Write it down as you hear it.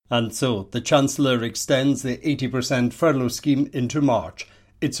And so, the Chancellor extends the 80% furlough scheme into March.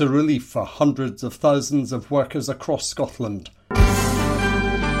 It's a relief for hundreds of thousands of workers across Scotland.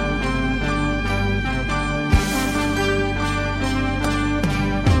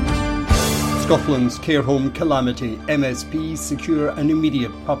 Scotland's care home calamity, MSPs secure an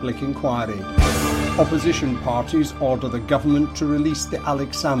immediate public inquiry. Opposition parties order the government to release the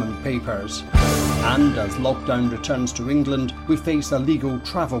Alex Salmond papers. And as lockdown returns to England, we face a legal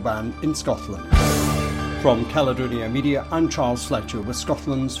travel ban in Scotland. From Caledonia Media, I'm Charles Fletcher with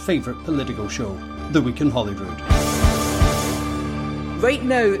Scotland's favourite political show, The Week in Holyrood. Right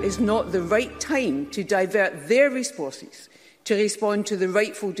now is not the right time to divert their resources to respond to the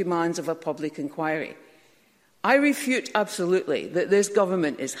rightful demands of a public inquiry. I refute absolutely that this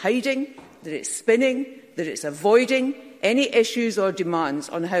government is hiding, that it's spinning, that it's avoiding any issues or demands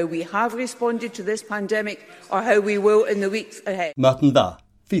on how we have responded to this pandemic or how we will in the weeks ahead. Matanda,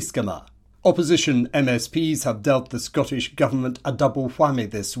 Fiskama. Opposition MSPs have dealt the Scottish Government a double whammy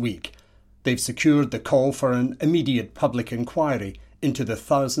this week. They've secured the call for an immediate public inquiry into the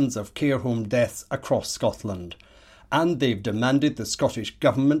thousands of care home deaths across Scotland. And they've demanded the Scottish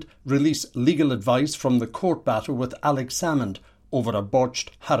Government release legal advice from the court battle with Alex Salmond over a botched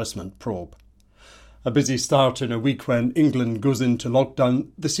harassment probe. A busy start in a week when England goes into lockdown,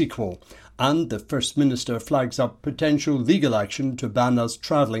 the sequel, and the First Minister flags up potential legal action to ban us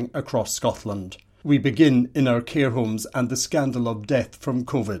travelling across Scotland. We begin in our care homes and the scandal of death from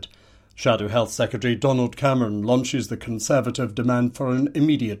COVID. Shadow Health Secretary Donald Cameron launches the Conservative demand for an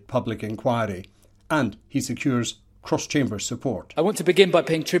immediate public inquiry, and he secures cross-chamber support. I want to begin by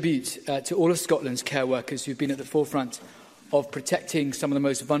paying tribute to all of Scotland's care workers who've been at the forefront of protecting some of the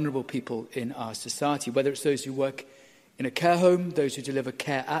most vulnerable people in our society, whether it's those who work in a care home, those who deliver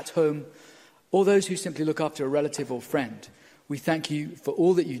care at home, or those who simply look after a relative or friend. We thank you for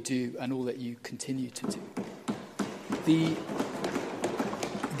all that you do and all that you continue to do.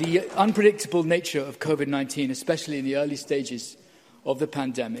 The unpredictable nature of COVID-19, especially in the early stages of the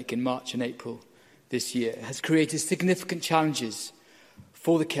pandemic in March and April this year, has created significant challenges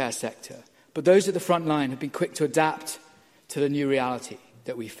for the care sector. But those at the front line have been quick to adapt to the new reality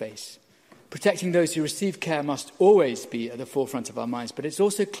that we face. Protecting those who receive care must always be at the forefront of our minds, but it's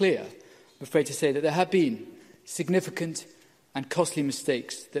also clear, I'm afraid to say, that there have been significant and costly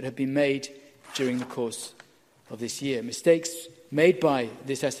mistakes that have been made during the course of this year. Mistakes made by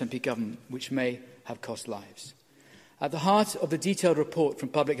this SNP government which may have cost lives. At the heart of the detailed report from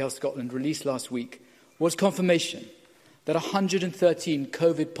Public Health Scotland released last week was confirmation that 113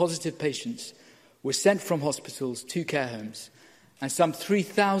 COVID-positive patients were sent from hospitals to care homes, and some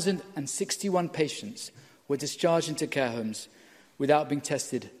 3,061 patients were discharged into care homes without being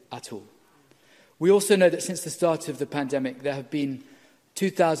tested at all. We also know that since the start of the pandemic, there have been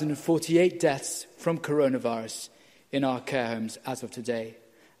 2,048 deaths from coronavirus in our care homes as of today.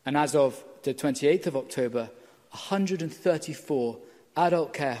 And as of the 28th of October, 134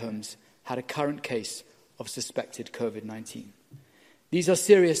 adult care homes had a current case of suspected COVID-19. These are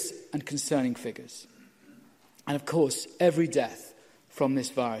serious and concerning figures. And of course, every death from this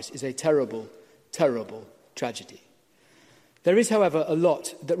virus is a terrible, terrible tragedy. There is, however, a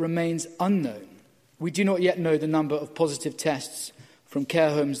lot that remains unknown. We do not yet know the number of positive tests from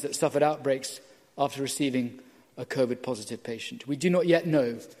care homes that suffered outbreaks after receiving a COVID-positive patient. We do not yet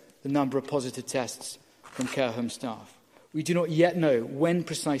know the number of positive tests from care home staff. We do not yet know when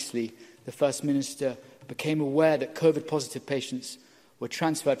precisely the First Minister became aware that COVID-positive patients were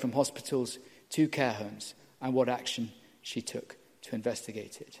transferred from hospitals to care homes and what action she took to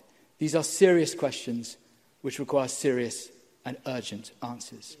investigate it. These are serious questions which require serious and urgent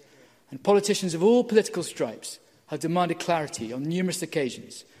answers. And politicians of all political stripes have demanded clarity on numerous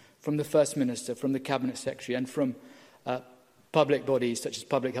occasions from the First Minister, from the Cabinet Secretary and from public bodies such as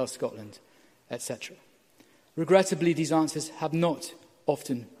Public Health Scotland, etc. Regrettably, these answers have not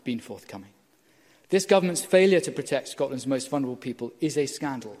often been forthcoming. This government's failure to protect Scotland's most vulnerable people is a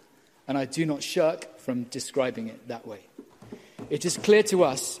scandal, and I do not shirk from describing it that way. It is clear to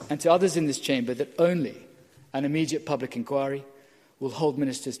us and to others in this chamber that only an immediate public inquiry will hold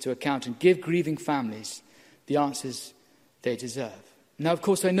ministers to account and give grieving families the answers they deserve. Now, of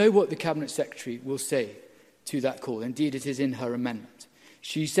course, I know what the Cabinet Secretary will say to that call. Indeed, it is in her amendment.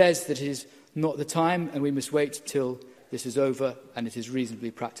 She says that it is not the time and we must wait till this is over and it is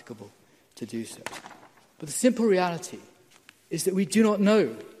reasonably practicable to do so. But the simple reality is that we do not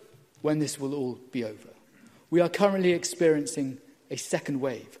know when this will all be over. We are currently experiencing a second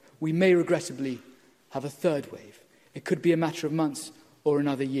wave. We may regrettably have a third wave. It could be a matter of months or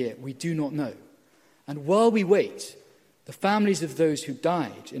another year. We do not know. And while we wait The families of those who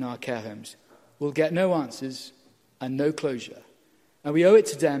died in our care homes will get no answers and no closure. And we owe it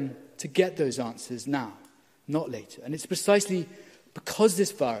to them to get those answers now, not later. And it's precisely because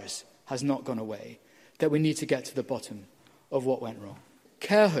this virus has not gone away that we need to get to the bottom of what went wrong.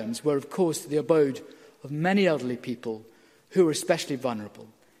 Care homes were, of course, the abode of many elderly people who were especially vulnerable.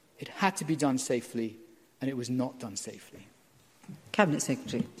 It had to be done safely, and it was not done safely. Cabinet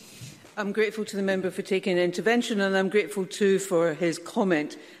Secretary. I'm grateful to the member for taking an intervention, and I'm grateful too for his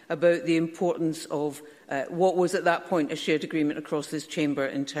comment about the importance of what was at that point a shared agreement across this chamber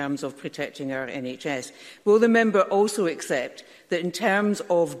in terms of protecting our NHS. Will the member also accept that in terms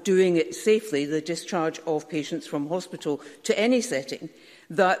of doing it safely, the discharge of patients from hospital to any setting,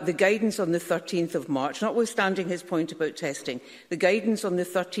 that the guidance on the 13th of March, notwithstanding his point about testing, the guidance on the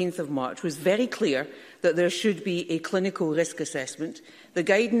 13th of March was very clear that there should be a clinical risk assessment. The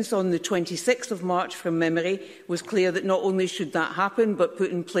guidance on the 26th of March, from memory, was clear that not only should that happen, but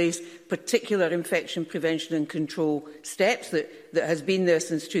put in place particular infection prevention and control steps that has been there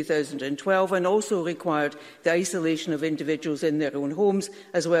since 2012, and also required the isolation of individuals in their own homes,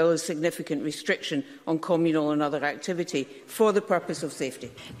 as well as significant restriction on communal and other activity for the purpose of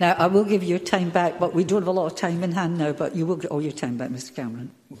safety. Now, I will give you your time back, but we don't have a lot of time in hand now, but you will get all your time back, Mr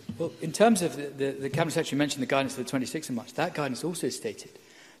Cameron. Well, in terms of the Cabinet Secretary mentioned the guidance of the 26th of March, that guidance also stated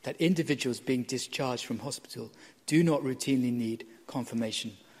that individuals being discharged from hospital do not routinely need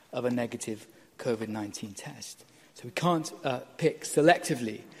confirmation of a negative COVID-19 test. So we can't pick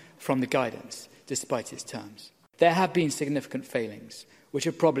selectively from the guidance, despite its terms. There have been significant failings, which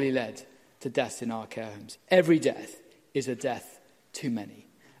have probably led to deaths in our care homes. Every death is a death too many,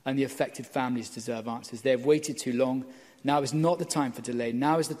 and the affected families deserve answers. They have waited too long. Now is not the time for delay.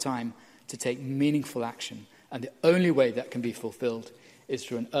 Now is the time to take meaningful action. And the only way that can be fulfilled is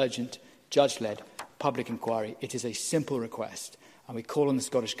through an urgent, judge-led public inquiry. It is a simple request, and we call on the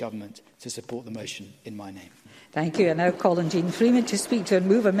Scottish Government to support the motion in my name. Thank you. I now call on Jean Freeman to speak to and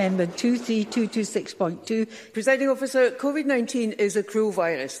move Amendment 23226.2. Presiding Officer, COVID-19 is a cruel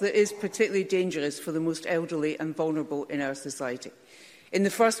virus that is particularly dangerous for the most elderly and vulnerable in our society. In the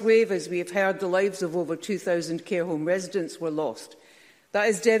first wave, as we have heard, the lives of over 2,000 care home residents were lost. That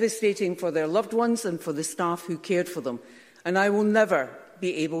is devastating for their loved ones and for the staff who cared for them, and I will never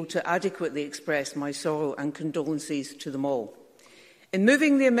be able to adequately express my sorrow and condolences to them all. In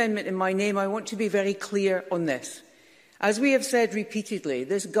moving the amendment in my name, I want to be very clear on this. As we have said repeatedly,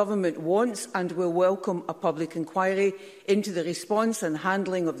 this government wants and will welcome a public inquiry into the response and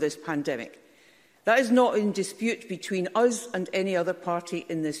handling of this pandemic. That is not in dispute between us and any other party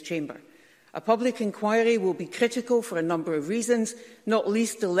in this chamber. A public inquiry will be critical for a number of reasons, not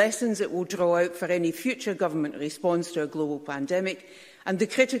least the lessons it will draw out for any future government response to a global pandemic, and the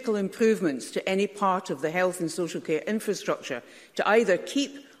critical improvements to any part of the health and social care infrastructure to either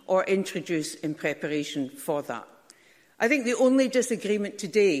keep or introduce in preparation for that. I think the only disagreement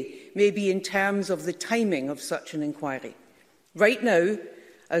today may be in terms of the timing of such an inquiry. Right now,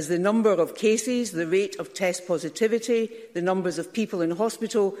 as the number of cases, the rate of test positivity, the numbers of people in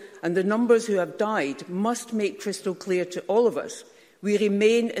hospital and the numbers who have died must make crystal clear to all of us, we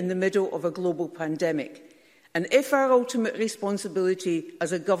remain in the middle of a global pandemic. And if our ultimate responsibility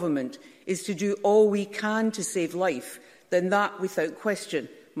as a government is to do all we can to save life, then that, without question,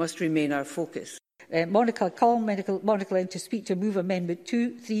 must remain our focus. Monica Lane to speak to move Amendment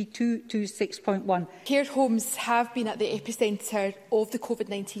 23226.1. Care homes have been at the epicentre of the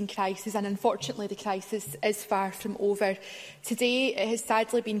COVID-19 crisis, and unfortunately the crisis is far from over. Today it has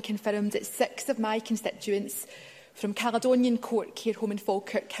sadly been confirmed that 6 of my constituents from Caledonian Court Care Home in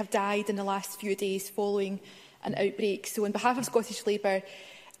Falkirk have died in the last few days following an outbreak. So on behalf of Scottish Labour,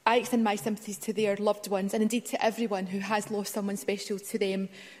 I extend my sympathies to their loved ones and indeed to everyone who has lost someone special to them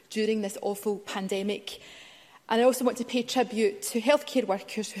during this awful pandemic. And I also want to pay tribute to healthcare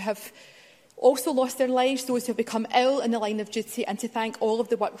workers who have also lost their lives, those who have become ill in the line of duty, and to thank all of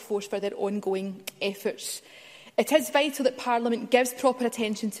the workforce for their ongoing efforts. It is vital that Parliament gives proper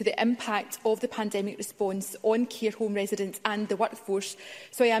attention to the impact of the pandemic response on care home residents and the workforce.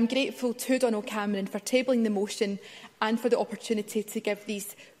 So I am grateful to Donald Cameron for tabling the motion and for the opportunity to give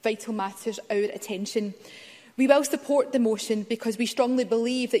these vital matters our attention. We will support the motion because we strongly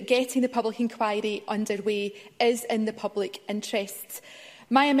believe that getting the public inquiry underway is in the public interest.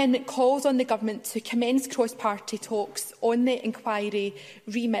 My amendment calls on the Government to commence cross-party talks on the inquiry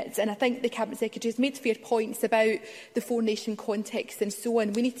remit, and I think the Cabinet Secretary has made fair points about the four-nation context and so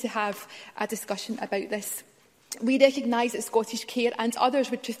on. We need to have a discussion about this. We recognise that Scottish Care and others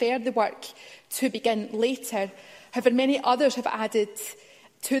would prefer the work to begin later. However, many others have added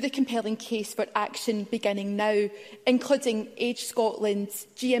to the compelling case for action beginning now, including Age Scotland,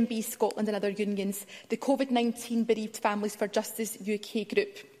 GMB Scotland and other unions, the COVID-19 Bereaved Families for Justice UK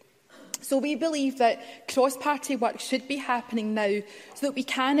group. So we believe that cross-party work should be happening now so that we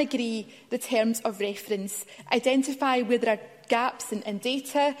can agree the terms of reference, identify where there are gaps in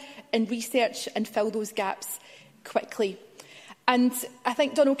data and research and fill those gaps quickly. And I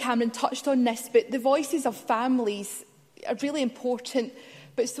think Donald Cameron touched on this, but the voices of families are really important,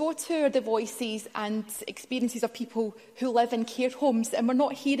 but so too are the voices and experiences of people who live in care homes, and we're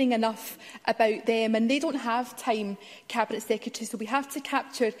not hearing enough about them, and they don't have time, Cabinet Secretary, so we have to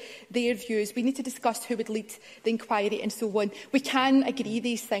capture their views. We need to discuss who would lead the inquiry and so on. We can agree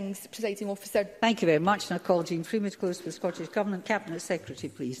these things, Presiding Officer. Thank you very much. And I call Jean Freeman to close for the Scottish Government. Cabinet Secretary,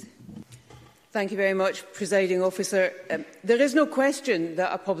 please. Thank you very much, Presiding Officer. There is no question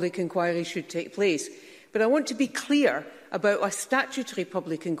that a public inquiry should take place, but I want to be clear about a statutory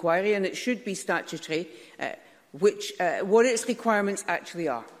public inquiry, and it should be statutory, what its requirements actually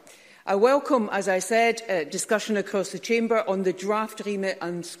are. I welcome, as I said, discussion across the Chamber on the draft remit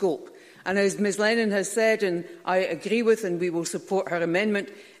and scope. And as Ms Lennon has said, and I agree with, and we will support her amendment,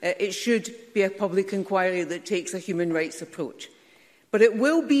 it should be a public inquiry that takes a human rights approach. But it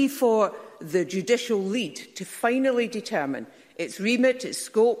will be for the judicial lead to finally determine its remit, its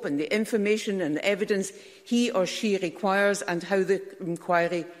scope and the information and the evidence he or she requires and how the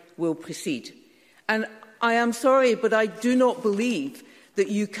inquiry will proceed. And I am sorry, but I do not believe that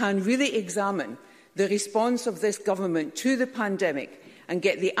you can really examine the response of this government to the pandemic and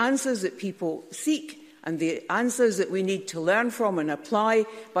get the answers that people seek and the answers that we need to learn from and apply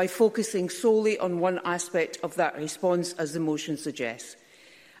by focusing solely on one aspect of that response, as the motion suggests.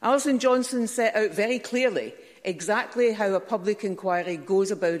 Alison Johnson set out very clearly exactly how a public inquiry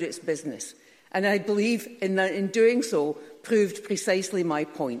goes about its business, and I believe in doing so proved precisely my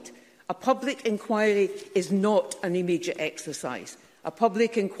point. A public inquiry is not an immediate exercise. A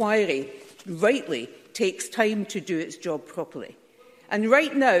public inquiry, rightly, takes time to do its job properly. And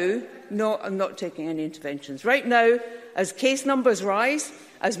right now, no, I'm not taking any interventions. Right now, as case numbers rise,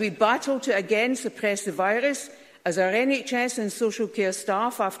 as we battle to again suppress the virus, as our NHS and social care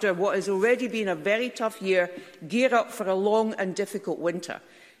staff, after what has already been a very tough year, gear up for a long and difficult winter,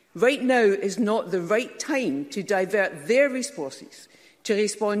 right now is not the right time to divert their resources to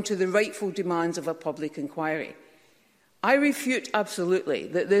respond to the rightful demands of a public inquiry. I refute absolutely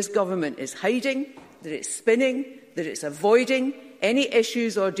that this government is hiding, that it's spinning, that it's avoiding any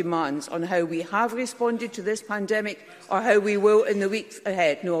issues or demands on how we have responded to this pandemic or how we will in the weeks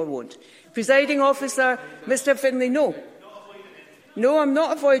ahead. No, I won't. Presiding Officer, Mr Finlay, no. No, I'm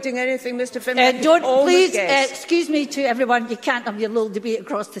not avoiding anything, Mr Finlay. Please, excuse me to everyone, you can't have your little debate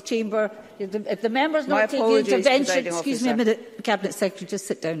across the chamber. If the member's not taking intervention, excuse me a minute, Cabinet Secretary, just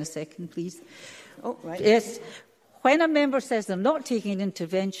sit down a second, please. Oh, right. Yes. When a member says they're not taking an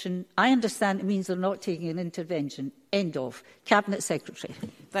intervention, I understand it means they're not taking an intervention. End of. Cabinet Secretary.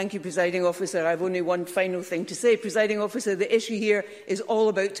 Thank you, Presiding Officer. I have only one final thing to say. Presiding Officer, the issue here is all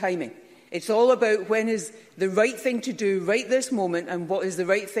about timing. It's all about when is the right thing to do right this moment and what is the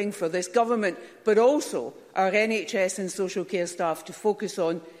right thing for this government, but also our NHS and social care staff to focus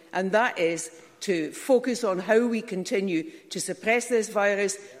on, and that is to focus on how we continue to suppress this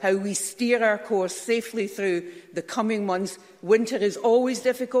virus, how we steer our course safely through the coming months. Winter is always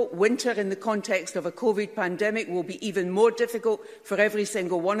difficult. Winter in the context of a COVID pandemic will be even more difficult for every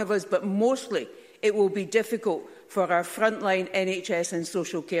single one of us, but mostly it will be difficult for our frontline NHS and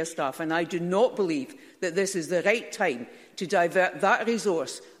social care staff. And I do not believe that this is the right time to divert that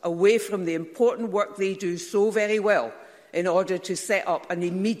resource away from the important work they do so very well in order to set up an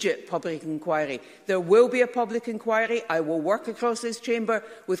immediate public inquiry. There will be a public inquiry. I will work across this chamber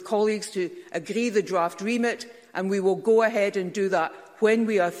with colleagues to agree the draft remit, and we will go ahead and do that when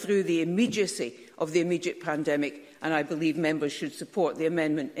we are through the immediacy of the immediate pandemic, and I believe members should support the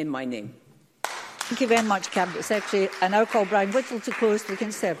amendment in my name. Thank you very much, Cabinet Secretary. I now call Brian Whittle to close for the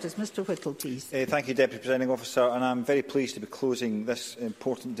Conservatives. Mr Whittle, please. Thank you, Deputy Presiding Officer, and I'm very pleased to be closing this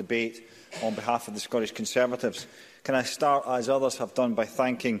important debate on behalf of the Scottish Conservatives. Can I start, as others have done, by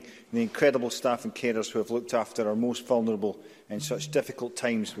thanking the incredible staff and carers who have looked after our most vulnerable in such difficult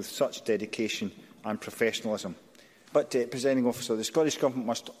times with such dedication and professionalism. But, Presiding Officer, the Scottish Government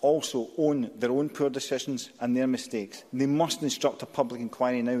must also own their own poor decisions and their mistakes. They must instruct a public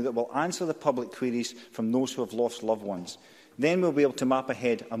inquiry now that will answer the public queries from those who have lost loved ones. Then we will be able to map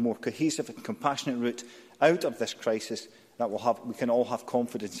ahead a more cohesive and compassionate route out of this crisis that we can all have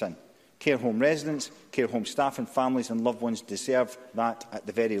confidence in. Care home residents, care home staff and families and loved ones deserve that at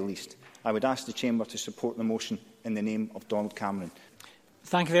the very least. I would ask the Chamber to support the motion in the name of Donald Cameron.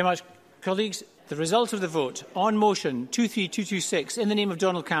 Thank you very much, colleagues. The result of the vote on motion 23226 in the name of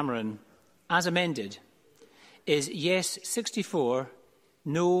Donald Cameron, as amended, is yes 64,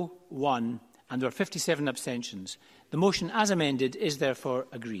 no 1, and there are 57 abstentions. The motion as amended is therefore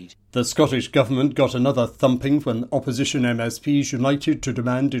agreed. The Scottish Government got another thumping when opposition MSPs united to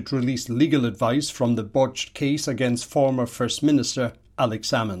demand it release legal advice from the botched case against former First Minister Alex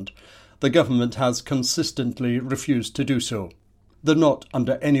Salmond. The Government has consistently refused to do so. They're not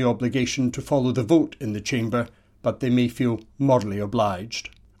under any obligation to follow the vote in the Chamber, but they may feel morally obliged.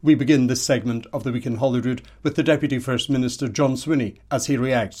 We begin this segment of the Week in Holyrood with the Deputy First Minister John Swinney as he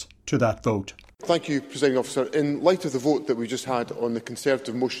reacts to that vote. Thank you, Presiding Officer. In light of the vote that we just had on the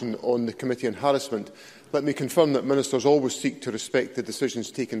Conservative motion on the Committee on Harassment, let me confirm that Ministers always seek to respect the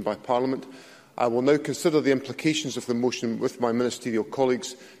decisions taken by Parliament. I will now consider the implications of the motion with my ministerial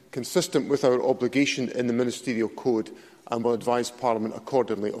colleagues, consistent with our obligation in the Ministerial Code, and will advise Parliament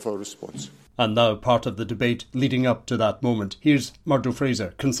accordingly of our response. And now part of the debate leading up to that moment. Here's Murdo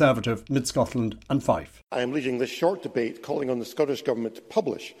Fraser, Conservative, Mid-Scotland and Fife. I am leading this short debate calling on the Scottish Government to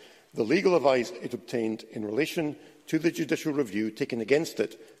publish the legal advice it obtained in relation to the judicial review taken against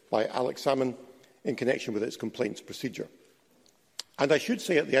it by Alex Salmond in connection with its complaints procedure. And I should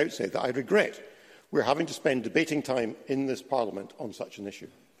say at the outset that I regret we're having to spend debating time in this Parliament on such an issue.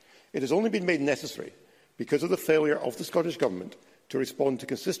 It has only been made necessary because of the failure of the Scottish Government to respond to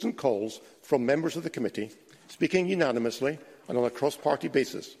consistent calls from members of the committee, speaking unanimously and on a cross-party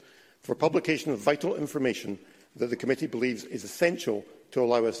basis, for publication of vital information that the committee believes is essential to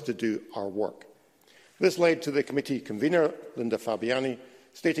allow us to do our work. This led to the committee convener, Linda Fabiani,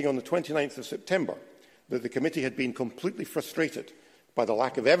 stating on the 29th of September that the committee had been completely frustrated by the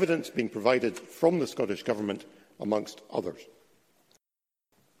lack of evidence being provided from the Scottish Government, amongst others.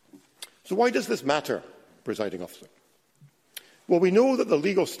 So why does this matter, Presiding Officer? Well, we know that the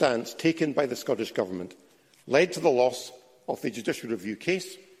legal stance taken by the Scottish Government led to the loss of the judicial review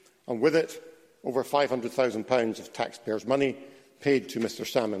case, and with it, over £500,000 of taxpayers' money paid to Mr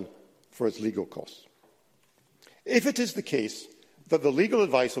Salmond for his legal costs. If it is the case that the legal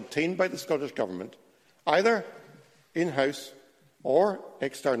advice obtained by the Scottish Government, either in-house or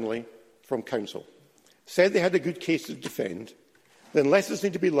externally from Council, said they had a good case to defend, then lessons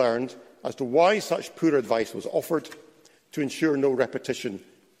need to be learned as to why such poor advice was offered to ensure no repetition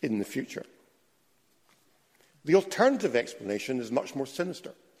in the future. The alternative explanation is much more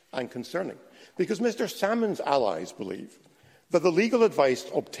sinister and concerning, because Mr Salmond's allies believe that the legal advice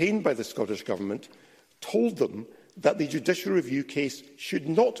obtained by the Scottish Government told them that the judicial review case should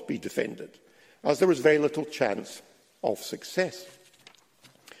not be defended, as there was very little chance of success.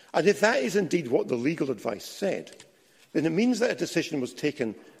 And if that is indeed what the legal advice said, then it means that a decision was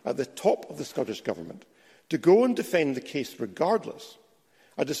taken at the top of the Scottish Government to go and defend the case regardless,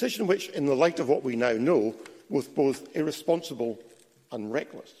 a decision which, in the light of what we now know, was both irresponsible and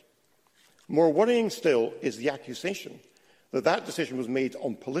reckless. More worrying still is the accusation that that decision was made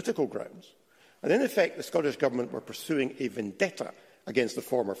on political grounds, and in effect the Scottish Government were pursuing a vendetta against the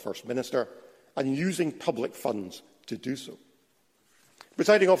former First Minister and using public funds to do so.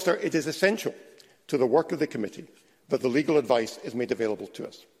 Presiding Officer, it is essential to the work of the committee that the legal advice is made available to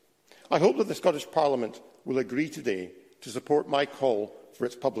us. I hope that the Scottish Parliament will agree today to support my call for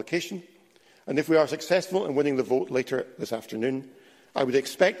its publication, and if we are successful in winning the vote later this afternoon, I would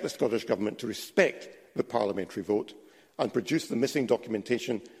expect the Scottish Government to respect the parliamentary vote and produce the missing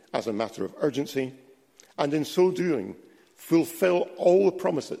documentation as a matter of urgency, and in so doing fulfil all the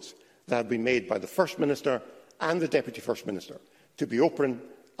promises that have been made by the First Minister and the Deputy First Minister to be open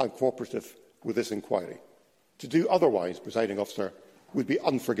and cooperative with this inquiry. To do otherwise, Presiding Officer, would be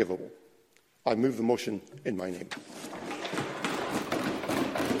unforgivable. I move the motion in my name.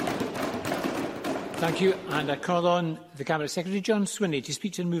 Thank you. And I call on the Cabinet Secretary, John Swinney, to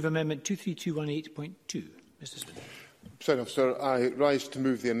speak to and move Amendment 23218.2. Mr Swinney. Presiding Officer, I rise to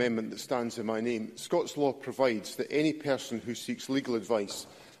move the amendment that stands in my name. Scots law provides that any person who seeks legal advice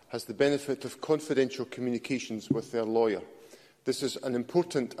has the benefit of confidential communications with their lawyer. This is an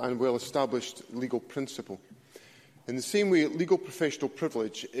important and well-established legal principle. In the same way, legal professional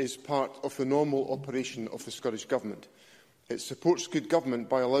privilege is part of the normal operation of the Scottish Government. It supports good government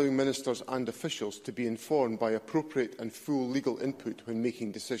by allowing ministers and officials to be informed by appropriate and full legal input when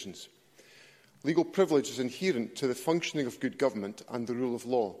making decisions. Legal privilege is inherent to the functioning of good government and the rule of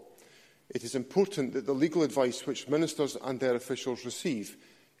law. It is important that the legal advice which ministers and their officials receive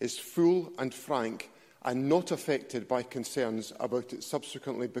is full and frank and not affected by concerns about it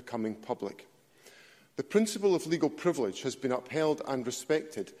subsequently becoming public. The principle of legal privilege has been upheld and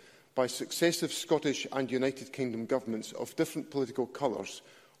respected by successive Scottish and United Kingdom governments of different political colours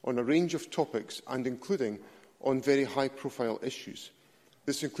on a range of topics and including on very high-profile issues.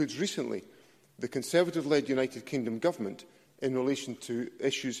 This includes recently the Conservative-led United Kingdom government in relation to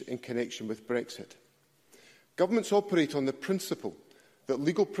issues in connection with Brexit. Governments operate on the principle that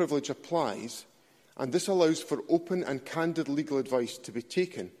legal privilege applies, and this allows for open and candid legal advice to be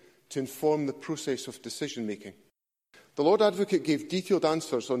taken to inform the process of decision-making. The Lord Advocate gave detailed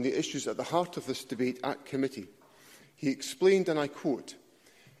answers on the issues at the heart of this debate at committee. He explained, and I quote,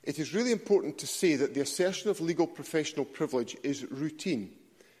 "It is really important to say that the assertion of legal professional privilege is routine.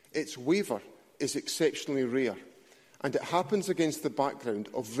 Its waiver is exceptionally rare, and it happens against the background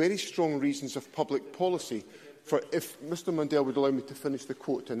of very strong reasons of public policy for..." If Mr Mundell would allow me to finish the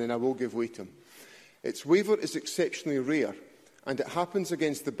quote, and then I will give way to him. "Its waiver is exceptionally rare, and it happens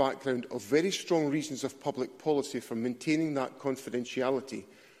against the background of very strong reasons of public policy for maintaining that confidentiality,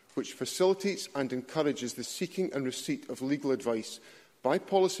 which facilitates and encourages the seeking and receipt of legal advice by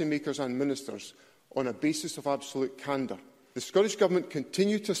policymakers and ministers on a basis of absolute candour. The Scottish Government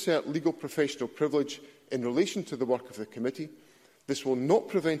continues to assert legal professional privilege in relation to the work of the committee. This will not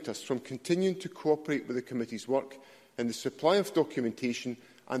prevent us from continuing to cooperate with the committee's work in the supply of documentation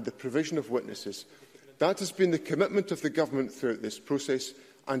and the provision of witnesses. That has been the commitment of the Government throughout this process,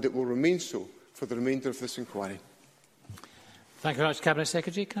 and it will remain so for the remainder of this inquiry." Thank you very much, Cabinet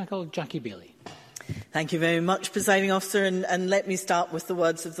Secretary. Can I call Jackie Bailey? Thank you very much, Presiding Officer, and let me start with the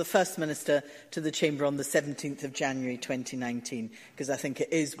words of the First Minister to the Chamber on the 17th of January 2019, because I think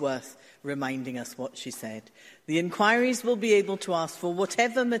it is worth reminding us what she said. "The inquiries will be able to ask for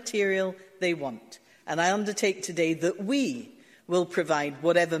whatever material they want, and I undertake today that we will provide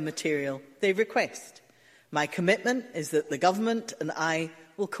whatever material they request. My commitment is that the Government and I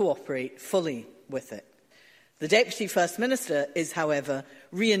will cooperate fully with it." The Deputy First Minister is, however,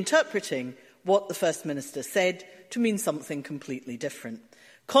 reinterpreting what the First Minister said to mean something completely different.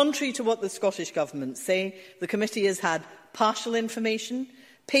 Contrary to what the Scottish Government say, the committee has had partial information,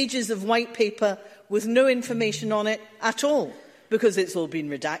 pages of white paper with no information on it at all, because it's all been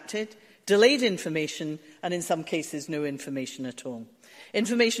redacted, delayed information, and in some cases no information at all.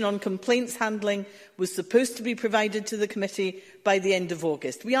 Information on complaints handling was supposed to be provided to the committee by the end of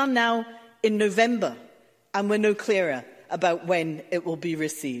August. We are now in November, and we're no clearer about when it will be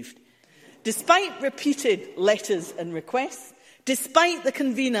received. Despite repeated letters and requests, despite the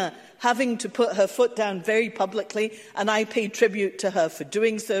convener having to put her foot down very publicly, and I pay tribute to her for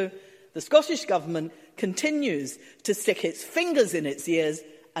doing so, the Scottish Government continues to stick its fingers in its ears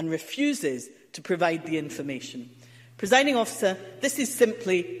and refuses to provide the information. Presiding Officer, this is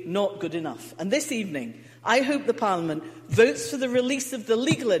simply not good enough. And this evening, I hope the Parliament votes for the release of the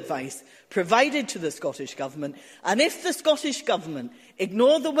legal advice provided to the Scottish Government. And if the Scottish Government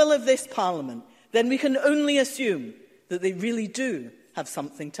ignore the will of this Parliament, then we can only assume that they really do have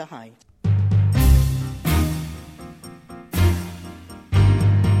something to hide.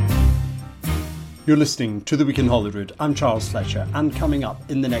 You're listening to The Week in Holyrood. I'm Charles Fletcher, and coming up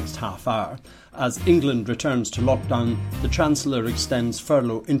in the next half hour, as England returns to lockdown, the Chancellor extends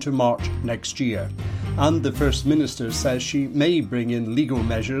furlough into March next year, and the First Minister says she may bring in legal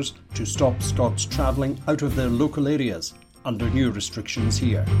measures to stop Scots travelling out of their local areas under new restrictions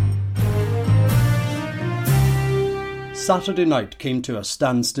here. Saturday night came to a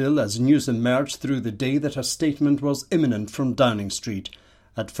standstill as news emerged through the day that a statement was imminent from Downing Street.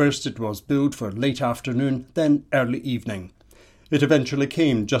 At first it was billed for late afternoon, then early evening. It eventually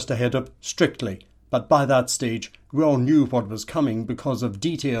came just ahead of Strictly, but by that stage we all knew what was coming because of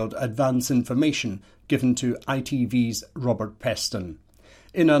detailed advance information given to ITV's Robert Peston.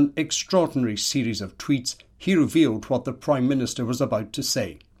 In an extraordinary series of tweets, he revealed what the Prime Minister was about to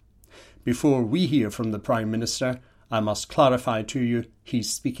say. Before we hear from the Prime Minister, I must clarify to you he's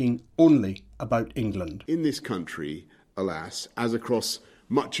speaking only about England. In this country, alas, as across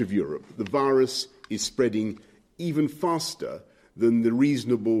much of Europe, the virus is spreading even faster than the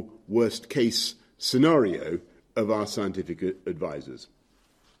reasonable worst-case scenario of our scientific advisers,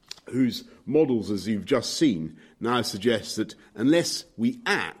 whose models, as you've just seen, now suggest that unless we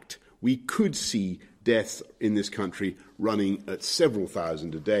act, we could see deaths in this country running at several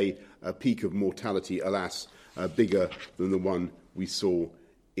thousand a day, a peak of mortality, alas, bigger than the one we saw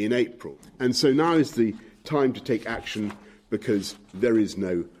in April. And so now is the time to take action, because there is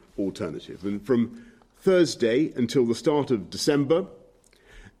no alternative. And from Thursday until the start of December,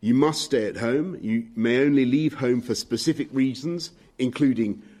 you must stay at home. You may only leave home for specific reasons,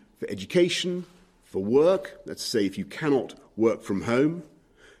 including for education, for work, let's say if you cannot work from home,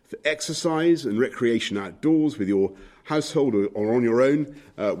 for exercise and recreation outdoors with your household or on your own,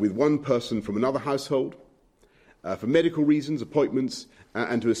 with one person from another household, for medical reasons, appointments,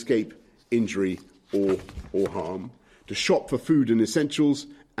 and to escape injury or harm, to shop for food and essentials,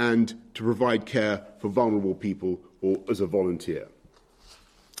 and to provide care for vulnerable people or as a volunteer.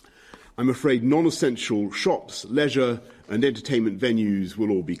 I'm afraid non-essential shops, leisure and entertainment venues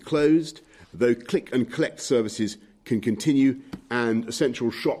will all be closed, though click and collect services can continue and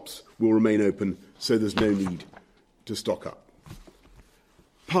essential shops will remain open, so there's no need to stock up.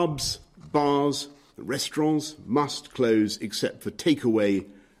 Pubs, bars, restaurants must close except for takeaway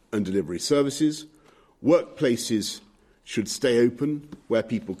and delivery services. Workplaces should stay open where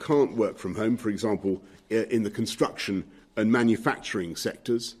people can't work from home, for example, in the construction and manufacturing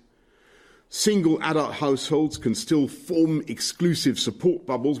sectors. Single adult households can still form exclusive support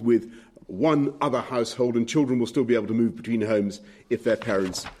bubbles with one other household, and children will still be able to move between homes if their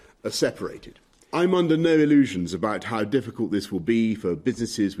parents are separated. I'm under no illusions about how difficult this will be for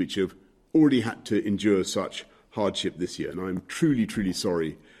businesses which have already had to endure such hardship this year, and I'm truly, truly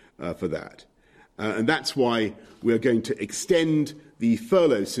sorry for that. And that's why we are going to extend the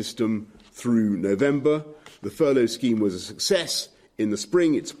furlough system through November. The furlough scheme was a success in the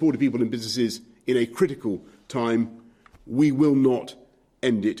spring. It supported people and businesses in a critical time. We will not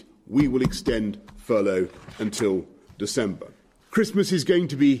end it. We will extend furlough until December. Christmas is going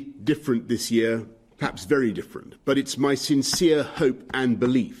to be different this year, perhaps very different, but it's my sincere hope and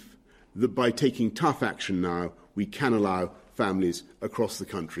belief that by taking tough action now, we can allow families across the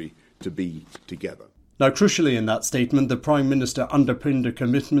country to be together. Now, crucially in that statement, the Prime Minister underpinned a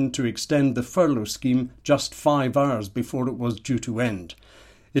commitment to extend the furlough scheme just 5 hours before it was due to end.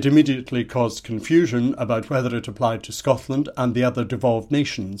 It immediately caused confusion about whether it applied to Scotland and the other devolved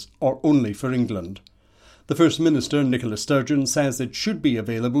nations, or only for England. The First Minister, Nicola Sturgeon, says it should be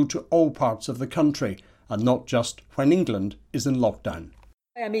available to all parts of the country, and not just when England is in lockdown.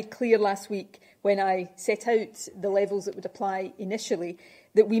 I made clear last week, when I set out the levels that would apply initially,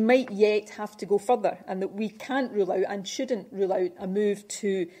 that we might yet have to go further, and that we can't rule out and shouldn't rule out a move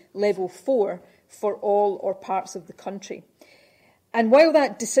to level 4 for all or parts of the country. And while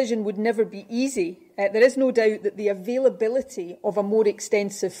that decision would never be easy, there is no doubt that the availability of a more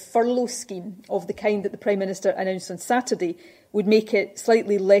extensive furlough scheme of the kind that the Prime Minister announced on Saturday would make it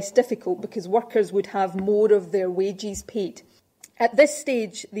slightly less difficult, because workers would have more of their wages paid. At this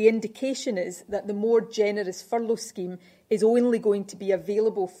stage, the indication is that the more generous furlough scheme is only going to be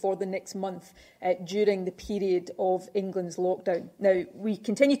available for the next month during the period of England's lockdown. Now, we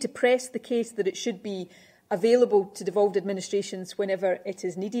continue to press the case that it should be available to devolved administrations whenever it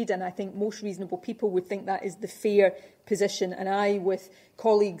is needed, and I think most reasonable people would think that is the fair position, and I, with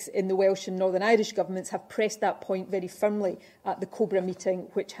colleagues in the Welsh and Northern Irish governments, have pressed that point very firmly at the COBRA meeting,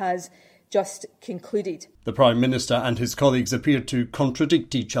 which has just concluded. The Prime Minister and his colleagues appeared to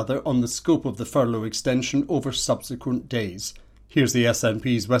contradict each other on the scope of the furlough extension over subsequent days. Here's the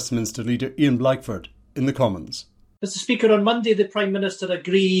SNP's Westminster leader Ian Blackford in the Commons. Mr Speaker, on Monday the Prime Minister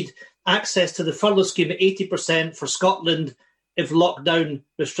agreed access to the furlough scheme at 80% for Scotland if lockdown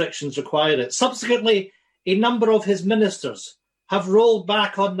restrictions require it. Subsequently, a number of his ministers have rolled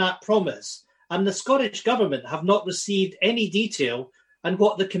back on that promise, and the Scottish Government have not received any detail on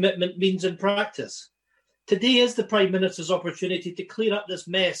what the commitment means in practice. Today is the Prime Minister's opportunity to clear up this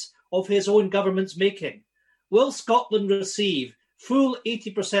mess of his own government's making. Will Scotland receive full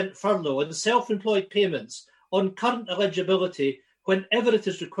 80% furlough and self-employed payments on current eligibility whenever it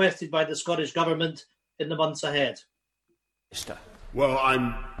is requested by the Scottish Government in the months ahead? Well,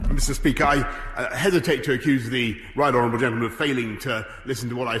 Mr Speaker, I hesitate to accuse the right honourable gentleman of failing to listen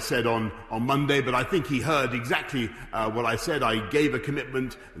to what I said on Monday, but I think he heard exactly what I said. I gave a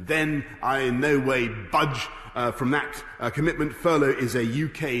commitment then. I in no way budge from that commitment. Furlough is a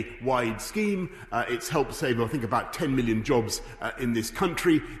UK-wide scheme. It's helped save, I think, about 10 million jobs in this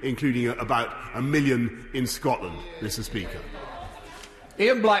country, including about 1 million in Scotland, Mr Speaker.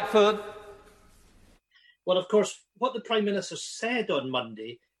 Ian Blackford. Well, of course, what the Prime Minister said on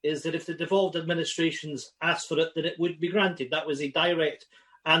Monday is that if the devolved administrations asked for it, then it would be granted. That was a direct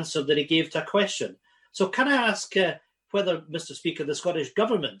answer that he gave to a question. So can I ask whether, Mr Speaker, the Scottish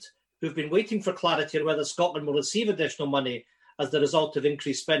Government, who've been waiting for clarity on whether Scotland will receive additional money as the result of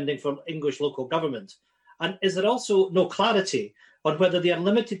increased spending from English local government, and is there also no clarity on whether the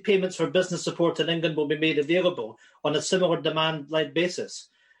unlimited payments for business support in England will be made available on a similar demand-led basis?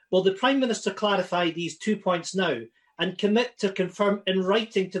 Will the Prime Minister clarify these 2 points now and commit to confirm in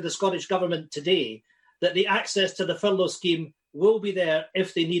writing to the Scottish Government today that the access to the furlough scheme will be there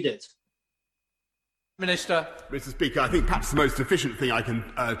if they need it? Minister. Mr. Speaker, I think perhaps the most efficient thing I can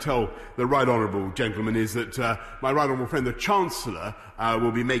tell the right honourable gentleman is that my right honourable friend, the Chancellor,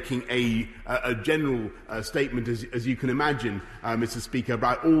 will be making a general statement, as you can imagine, Mr. Speaker,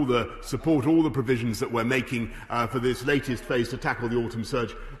 about all the support, all the provisions that we're making for this latest phase to tackle the autumn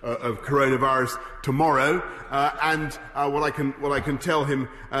surge of coronavirus tomorrow. And what I can tell him,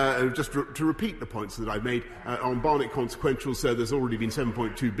 just to repeat the points that I've made on Barnett consequential, so there's already been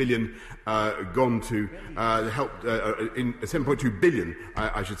 7.2 billion gone to help in 7.2 billion,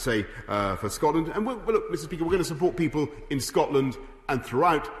 I should say, for Scotland. And look, Mr. Speaker, we're going to support people in Scotland and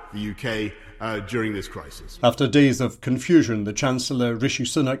throughout the UK during this crisis. After days of confusion, the Chancellor Rishi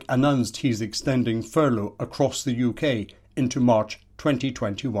Sunak announced he's extending furlough across the UK into March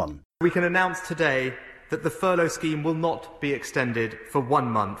 2021. We can announce today that the furlough scheme will not be extended for 1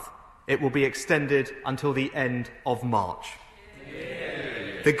 month. It will be extended until the end of March.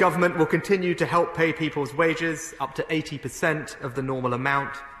 The government will continue to help pay people's wages up to 80% of the normal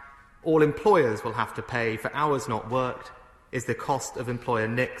amount. All employers will have to pay for hours not worked is the cost of employer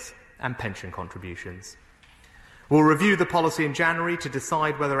NICs and pension contributions. We'll review the policy in January to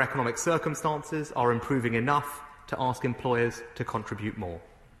decide whether economic circumstances are improving enough to ask employers to contribute more.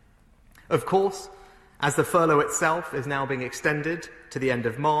 Of course, as the furlough itself is now being extended to the end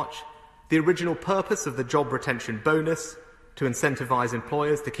of March, the original purpose of the job retention bonus to incentivise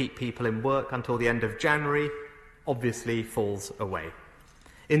employers to keep people in work until the end of January obviously falls away.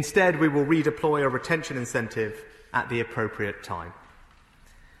 Instead, we will redeploy a retention incentive at the appropriate time.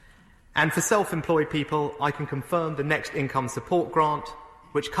 And for self-employed people, I can confirm the next income support grant,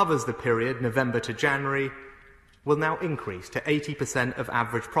 which covers the period November to January, will now increase to 80% of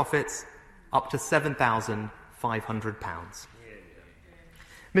average profits, up to £7,500.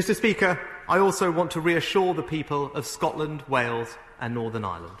 Mr. Speaker, I also want to reassure the people of Scotland, Wales and Northern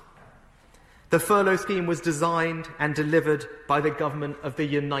Ireland. The furlough scheme was designed and delivered by the Government of the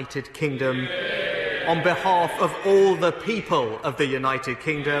United Kingdom on behalf of all the people of the United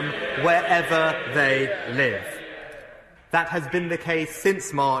Kingdom, wherever they live. That has been the case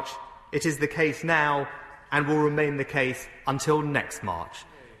since March, it is the case now, and will remain the case until next March.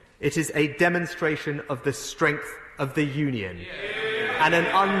 It is a demonstration of the strength of the Union and an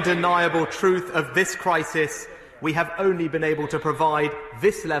undeniable truth of this crisis. We have only been able to provide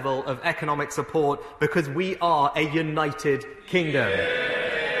this level of economic support because we are a united kingdom.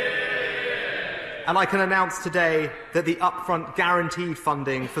 And I can announce today that the upfront guaranteed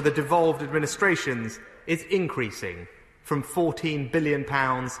funding for the devolved administrations is increasing from £14 billion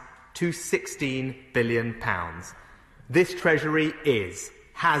to £16 billion. This Treasury is,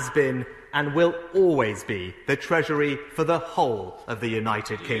 has been and will always be the Treasury for the whole of the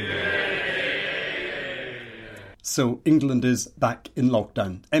United Kingdom. So England is back in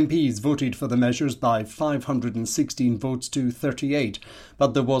lockdown. MPs voted for the measures by 516 votes to 38,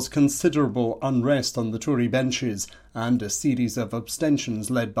 but there was considerable unrest on the Tory benches and a series of abstentions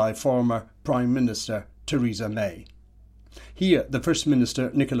led by former Prime Minister Theresa May. Here, the First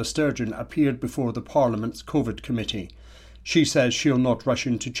Minister, Nicola Sturgeon, appeared before the Parliament's COVID committee. She says she'll not rush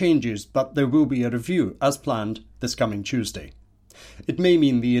into changes, but there will be a review, as planned, this coming Tuesday. It may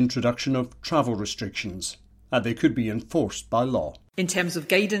mean the introduction of travel restrictions, and they could be enforced by law. In terms of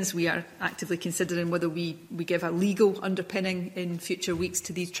guidance, we are actively considering whether we give a legal underpinning in future weeks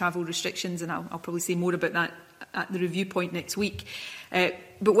to these travel restrictions, and I'll probably say more about that at the review point next week. But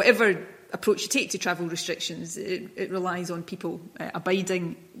whatever approach you take to travel restrictions, it relies on people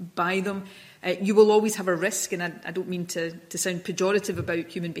abiding by them. You will always have a risk, and I don't mean to sound pejorative about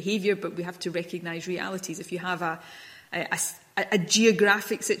human behaviour, but we have to recognise realities. If you have a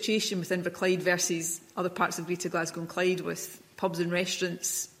geographic situation with Inverclyde versus other parts of Greater Glasgow and Clyde, with pubs and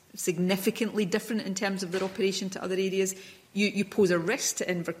restaurants significantly different in terms of their operation to other areas, you pose a risk to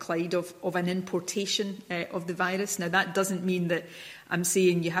Inverclyde of an importation of the virus. Now, that doesn't mean that I'm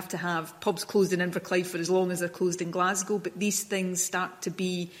saying you have to have pubs closed in Inverclyde for as long as they're closed in Glasgow, but these things start to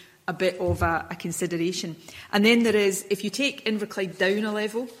be a bit of a consideration. And then there is, if you take Inverclyde down a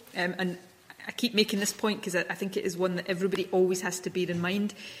level, and I keep making this point because I think it is one that everybody always has to bear in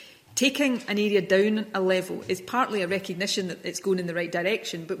mind, taking an area down a level is partly a recognition that it's going in the right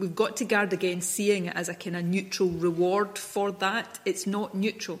direction, but we've got to guard against seeing it as a kind of neutral reward for that. It's not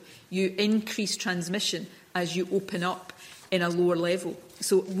neutral. You increase transmission as you open up in a lower level.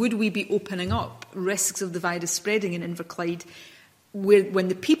 So would we be opening up risks of the virus spreading in Inverclyde when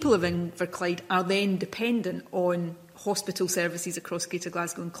the people of Inverclyde are then dependent on hospital services across Greater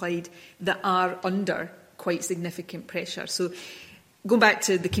Glasgow and Clyde that are under quite significant pressure? So Going back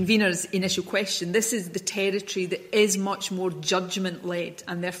to the convener's initial question, this is the territory that is much more judgment-led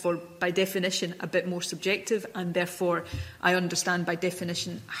and therefore, by definition, a bit more subjective, and therefore, I understand, by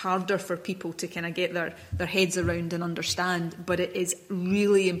definition, harder for people to kind of get their heads around and understand. But it is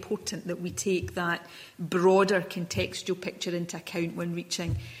really important that we take that broader contextual picture into account when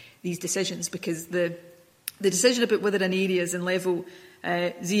reaching these decisions, because the decision about whether an area is in level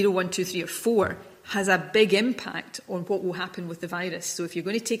 0, 1, 2, 3 or 4 has a big impact on what will happen with the virus. So if you're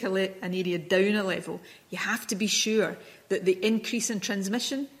going to take an area down a level, you have to be sure that the increase in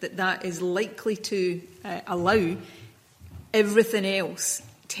transmission that is likely to allow, everything else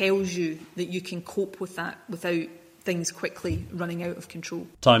tells you that you can cope with that without things quickly running out of control.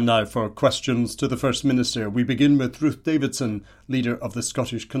 Time now for questions to the First Minister. We begin with Ruth Davidson, leader of the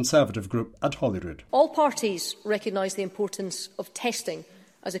Scottish Conservative Group at Holyrood. All parties recognise the importance of testing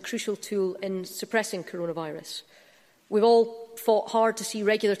as a crucial tool in suppressing coronavirus. We've all fought hard to see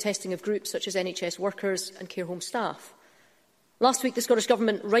regular testing of groups such as NHS workers and care home staff. Last week, the Scottish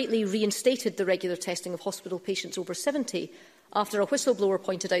Government rightly reinstated the regular testing of hospital patients over 70 after a whistleblower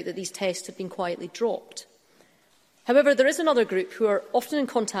pointed out that these tests had been quietly dropped. However, there is another group who are often in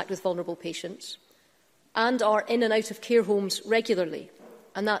contact with vulnerable patients and are in and out of care homes regularly,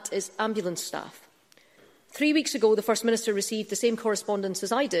 and that is ambulance staff. 3 weeks ago, the First Minister received the same correspondence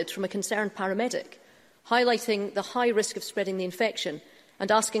as I did from a concerned paramedic, highlighting the high risk of spreading the infection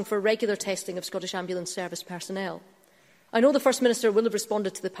and asking for regular testing of Scottish Ambulance Service personnel. I know the First Minister will have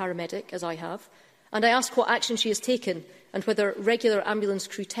responded to the paramedic, as I have, and I ask what action she has taken and whether regular ambulance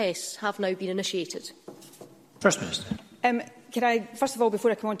crew tests have now been initiated. First Minister. Can I, first of all, before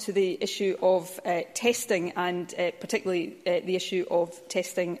I come on to the issue of testing and particularly the issue of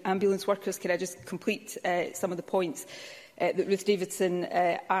testing ambulance workers, can I just complete some of the points that Ruth Davidson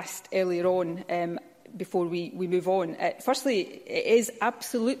asked earlier on before we move on. Firstly, it is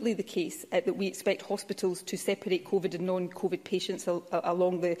absolutely the case that we expect hospitals to separate COVID and non-COVID patients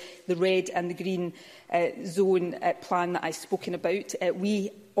along the red and the green zone plan that I've spoken about.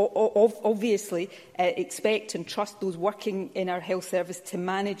 We obviously expect and trust those working in our health service to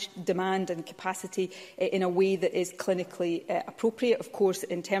manage demand and capacity in a way that is clinically appropriate. Of course,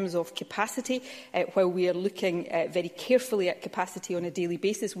 in terms of capacity, while we are looking very carefully at capacity on a daily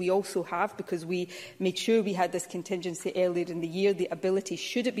basis, we also have, because we made sure we had this contingency earlier in the year, the ability,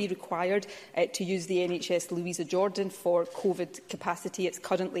 should it be required, to use the NHS Louisa Jordan for COVID capacity. It's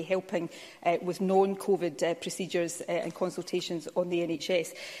currently helping with non-COVID procedures and consultations on the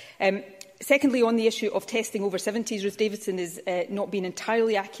NHS. Secondly, on the issue of testing over 70s, Ruth Davidson is not being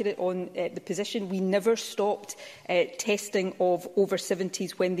entirely accurate on the position. We never stopped testing of over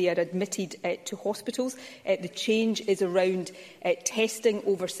 70s when they are admitted to hospitals. The change is around testing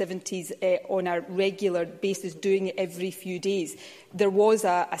over 70s on a regular basis, doing it every few days. There was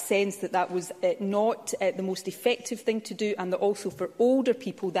a sense that that was not the most effective thing to do, and that also for older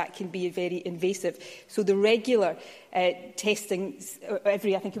people that can be very invasive. So the regular testing, I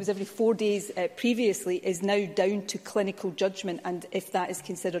think it was every 4 days previously, is now down to clinical judgment and if that is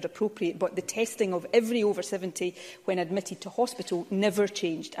considered appropriate. But the testing of every over 70 when admitted to hospital never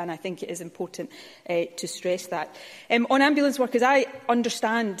changed, and I think it is important to stress that. On ambulance workers, I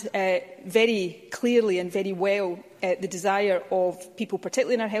understand very clearly and very well the desire of people,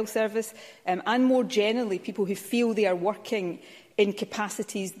 particularly in our health service, and more generally people who feel they are working in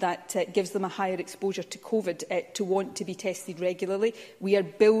capacities that gives them a higher exposure to COVID, to want to be tested regularly. We are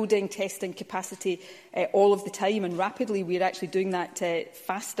building testing capacity all of the time and rapidly. We are actually doing that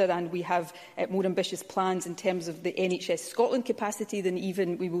faster, and we have more ambitious plans in terms of the NHS Scotland capacity than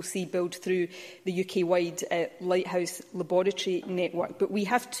even we will see build through the UK-wide Lighthouse laboratory network. But we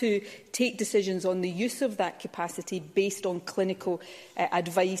have to take decisions on the use of that capacity based on clinical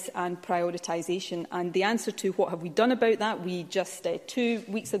advice and prioritisation. And the answer to what have we done about that, we just 2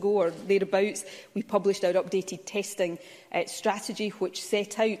 weeks ago or thereabouts, we published our updated testing strategy, which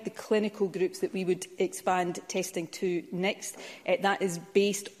set out the clinical groups that we would expand testing to next. That is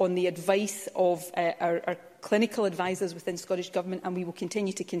based on the advice of our clinical advisers within Scottish Government, and we will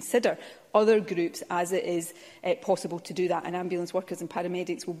continue to consider other groups as it is possible to do that, and ambulance workers and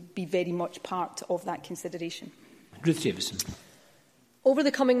paramedics will be very much part of that consideration. Ruth Davidson. Over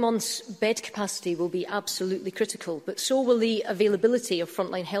the coming months, bed capacity will be absolutely critical, but so will the availability of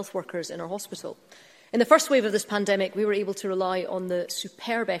frontline health workers in our hospital. In the first wave of this pandemic, we were able to rely on the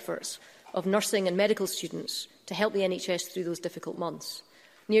superb efforts of nursing and medical students to help the NHS through those difficult months.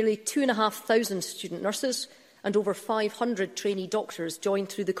 Nearly 2,500 student nurses and over 500 trainee doctors joined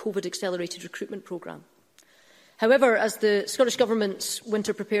through the COVID accelerated recruitment programme. However, as the Scottish Government's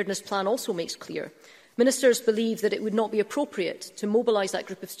winter preparedness plan also makes clear, Ministers believe that it would not be appropriate to mobilise that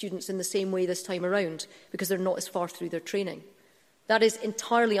group of students in the same way this time around because they're not as far through their training. That is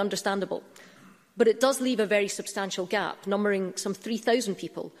entirely understandable, but it does leave a very substantial gap, numbering some 3,000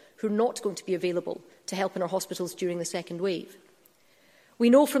 people who are not going to be available to help in our hospitals during the second wave. We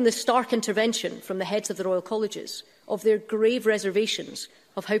know from the stark intervention from the heads of the Royal Colleges of their grave reservations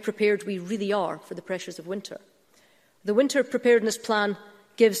of how prepared we really are for the pressures of winter. The Winter Preparedness Plan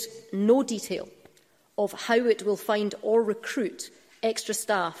gives no detail of how it will find or recruit extra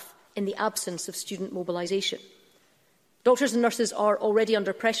staff in the absence of student mobilisation. Doctors and nurses are already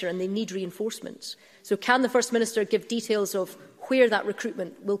under pressure and they need reinforcements. So can the First Minister give details of where that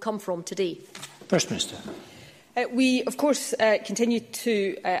recruitment will come from today? First Minister. We, of course, continue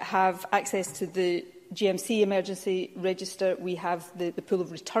to have access to the GMC emergency register. We have the pool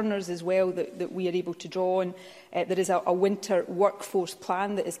of returners as well that we are able to draw on. There is a winter workforce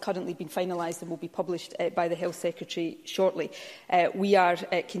plan that is currently being finalised and will be published by the Health Secretary shortly. We are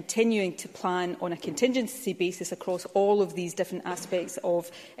continuing to plan on a contingency basis across all of these different aspects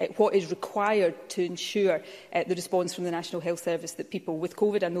of what is required to ensure the response from the National Health Service that people with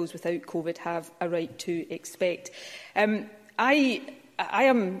COVID and those without COVID have a right to expect. I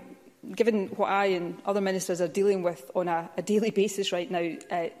am, given what I and other ministers are dealing with on a daily basis right now,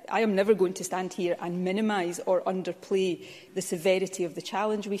 I am never going to stand here and minimise or underplay the severity of the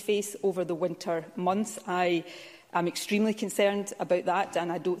challenge we face over the winter months. I am extremely concerned about that,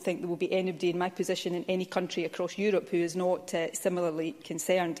 and I don't think there will be anybody in my position in any country across Europe who is not similarly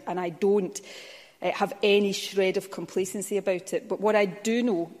concerned, and I don't have any shred of complacency about it. But what I do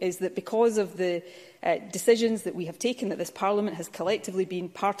know is that because of the decisions that we have taken, that this Parliament has collectively been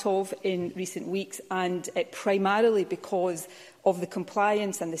part of in recent weeks, and primarily because of the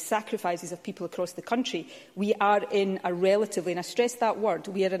compliance and the sacrifices of people across the country, we are in a relatively, and I stress that word,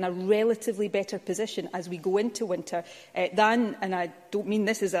 we are in a relatively better position as we go into winter than, and I don't mean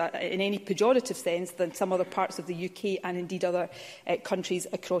this as in any pejorative sense, than some other parts of the UK and indeed other countries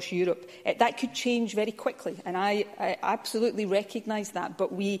across Europe. That could change very quickly, and I absolutely recognise that,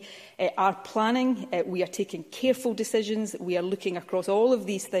 but we are planning, we are taking careful decisions, we are looking across all of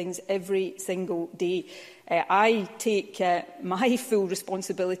these things every single day. I take my full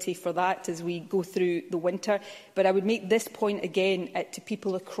responsibility for that as we go through the winter, but I would make this point again to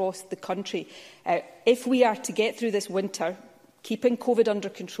people across the country. If we are to get through this winter, keeping COVID under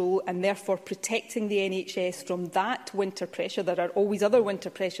control and therefore protecting the NHS from that winter pressure, there are always other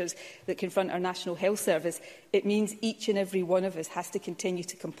winter pressures that confront our National Health Service, it means each and every one of us has to continue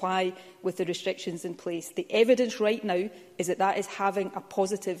to comply with the restrictions in place. The evidence right now is that that is having a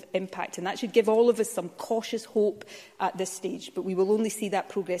positive impact, and that should give all of us some cautious hope at this stage. But we will only see that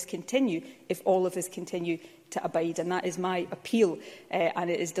progress continue if all of us continue to abide, and that is my appeal, and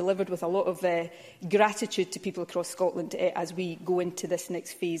it is delivered with a lot of gratitude to people across Scotland as we go into this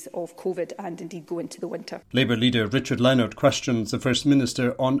next phase of COVID and indeed go into the winter. Labour leader Richard Leonard questions the First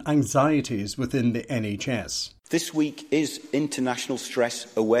Minister on anxieties within the NHS. This week is International Stress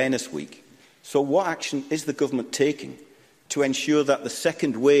Awareness Week, so what action is the government taking to ensure that the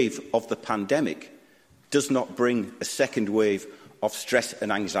second wave of the pandemic does not bring a second wave of stress and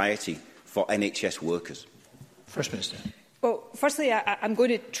anxiety for NHS workers? First Minister. Well, firstly, I'm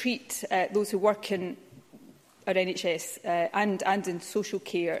going to treat those who work in our NHS and in social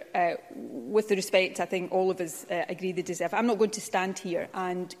care with the respect I think all of us agree they deserve. I'm not going to stand here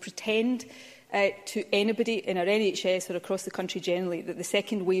and pretend to anybody in our NHS or across the country generally that the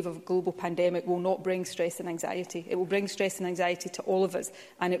second wave of a global pandemic will not bring stress and anxiety. It will bring stress and anxiety to all of us,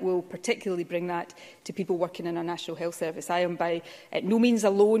 and it will particularly bring that to people working in our National Health Service. I am by no means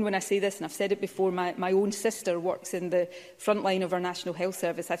alone when I say this, and I've said it before. My own sister works in the front line of our National Health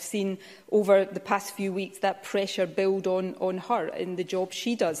Service. I've seen over the past few weeks that pressure build on her in the job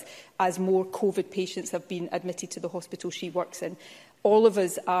she does as more COVID patients have been admitted to the hospital she works in. All of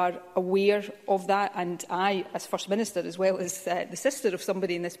us are aware of that, and I, as First Minister, as well as the sister of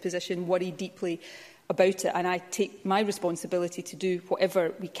somebody in this position, worry deeply about it, and I take my responsibility to do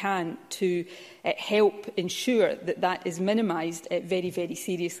whatever we can to help ensure that that is minimised very, very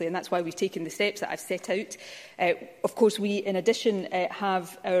seriously, and that's why we've taken the steps that I've set out. Of course, we, in addition,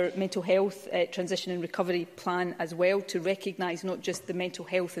 have our mental health transition and recovery plan as well, to recognise not just the mental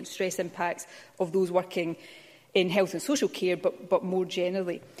health and stress impacts of those working in health and social care, but more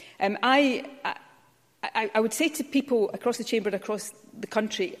generally. I would say to people across the chamber and across the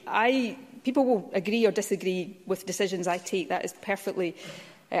country, people will agree or disagree with decisions I take. That is perfectly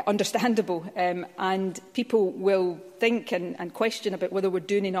understandable, and people will think and question about whether we're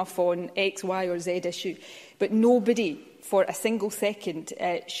doing enough on X, Y or Z issue. But nobody for a single second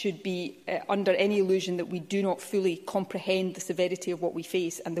should be under any illusion that we do not fully comprehend the severity of what we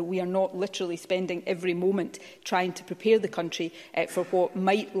face, and that we are not literally spending every moment trying to prepare the country for what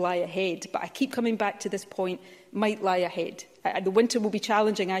might lie ahead. But I keep coming back to this point, might lie ahead. The winter will be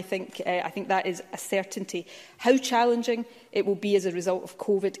challenging, I think. I think that is a certainty. How challenging it will be as a result of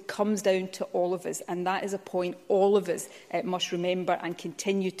COVID comes down to all of us, and that is a point all of us must remember and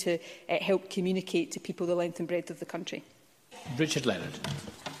continue to help communicate to people the length and breadth of the country. Richard Leonard.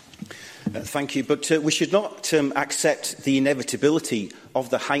 Thank you. But we should not accept the inevitability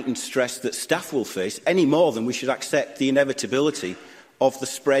of the heightened stress that staff will face any more than we should accept the inevitability of the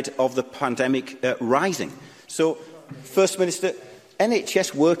spread of the pandemic rising. So, First Minister,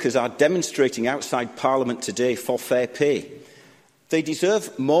 NHS workers are demonstrating outside Parliament today for fair pay. They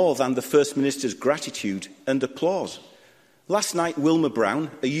deserve more than the First Minister's gratitude and applause. Last night, Wilma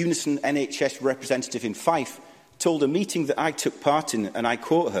Brown, a Unison NHS representative in Fife, told a meeting that I took part in, and I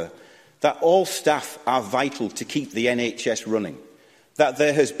quote her, that all staff are vital to keep the NHS running, that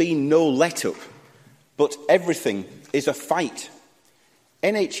there has been no let-up, but everything is a fight.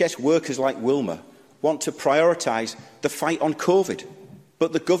 NHS workers like Wilma want to prioritise the fight on COVID,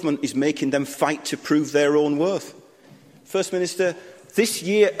 but the government is making them fight to prove their own worth. First Minister, this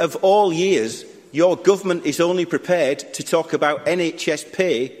year of all years, your government is only prepared to talk about NHS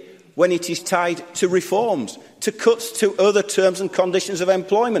pay when it is tied to reforms, to cuts to other terms and conditions of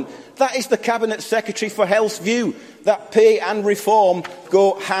employment. That is the Cabinet Secretary for Health's view, that pay and reform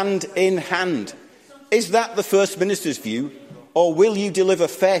go hand in hand. Is that the First Minister's view? Or will you deliver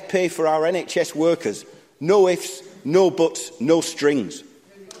fair pay for our NHS workers? No ifs, no buts, no strings.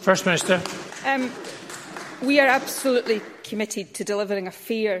 First Minister. We are absolutely committed to delivering a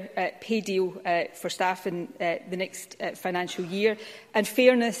fair pay deal for staff in the next financial year. And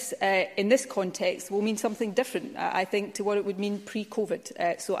fairness in this context will mean something different, I think, to what it would mean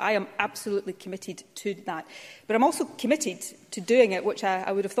pre-COVID. So I am absolutely committed to that. But I'm also committed to doing it, which I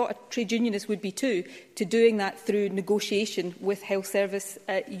would have thought a trade unionist would be too, to doing that through negotiation with health service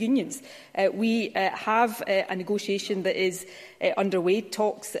unions. We have a negotiation that is underway.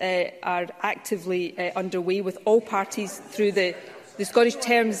 Talks are actively underway with all parties through the Scottish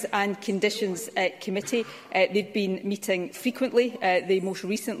Terms and Conditions Committee. They've been meeting frequently. They most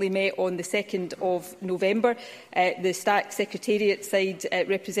recently met on the 2nd of November. The STAC Secretariat side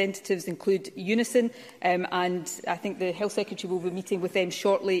representatives include Unison, and I think the Health Secretary will be meeting with them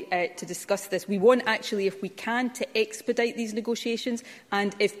shortly to discuss this. We want actually, if we can, to expedite these negotiations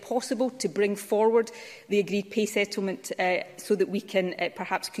and, if possible, to bring forward the agreed pay settlement so that we can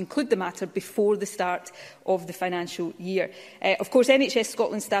perhaps conclude the matter before the start of the financial year. Of course, NHS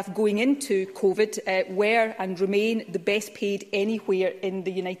Scotland staff going into COVID were and remain the best paid anywhere in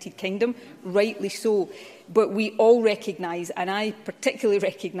the United Kingdom, rightly so. But we all recognise, and I particularly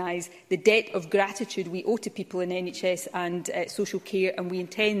recognise, the debt of gratitude we owe to people in NHS and social care, and we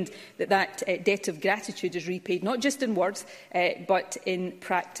intend that that debt of gratitude is repaid, not just in words, but in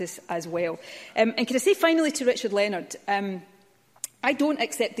practice as well. And can I say finally to Richard Leonard, I don't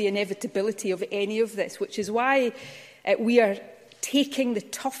accept the inevitability of any of this, which is why we are taking the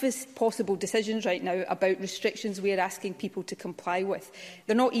toughest possible decisions right now about restrictions we are asking people to comply with.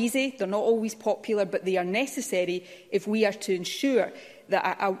 They're not easy, they're not always popular, but they are necessary if we are to ensure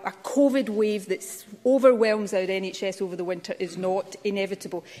that a COVID wave that overwhelms our NHS over the winter is not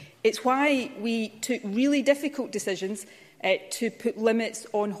inevitable. It's why we took really difficult decisions to put limits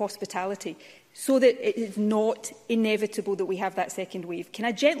on hospitality, so that it is not inevitable that we have that second wave. Can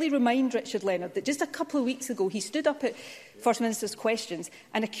I gently remind Richard Leonard that just a couple of weeks ago he stood up at First Minister's questions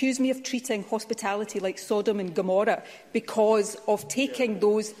and accused me of treating hospitality like Sodom and Gomorrah because of taking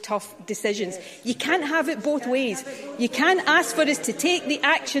those tough decisions. You can't have it both ways. You can't ask for us to take the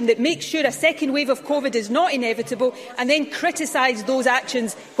action that makes sure a second wave of COVID is not inevitable and then criticise those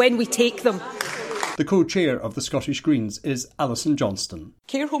actions when we take them. The co-chair of the Scottish Greens is Alison Johnston.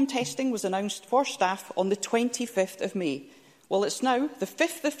 Care home testing was announced for staff on the 25th of May. Well, it's now the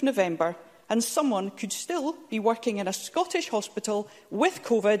 5th of November and someone could still be working in a Scottish hospital with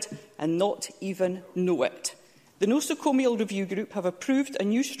COVID and not even know it. The Nosocomial Review Group have approved a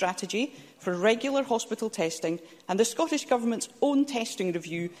new strategy for regular hospital testing, and the Scottish Government's own testing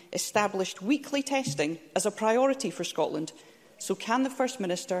review established weekly testing as a priority for Scotland. So can the First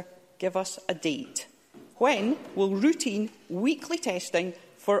Minister give us a date? When will routine weekly testing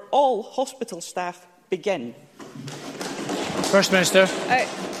for all hospital staff begin? First Minister.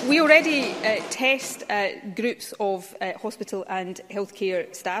 We already test groups of hospital and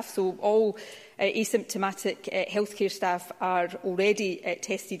healthcare staff, so all asymptomatic healthcare staff are already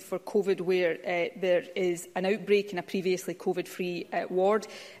tested for COVID where there is an outbreak in a previously COVID-free ward.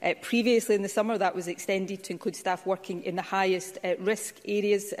 Previously in the summer, that was extended to include staff working in the highest risk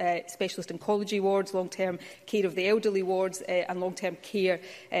areas, specialist oncology wards, long-term care of the elderly wards and long-term care,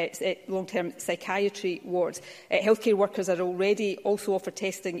 long-term psychiatry wards. Healthcare workers are already also offered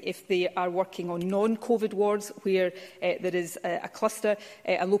testing if they are working on non-COVID wards where there is a cluster,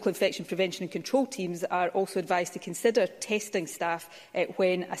 and local infection prevention and control teams are also advised to consider testing staff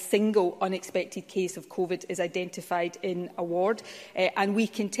when a single unexpected case of COVID is identified in a ward. And we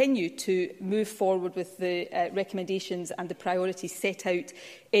continue to move forward with the recommendations and the priorities set out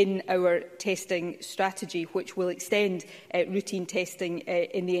in our testing strategy, which will extend routine testing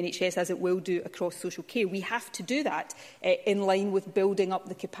in the NHS as it will do across social care. We have to do that in line with building up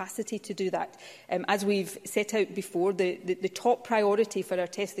the capacity to do that. As we've set out before, the top priority for our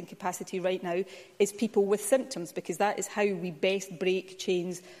testing capacity right now is people with symptoms, because that is how we best break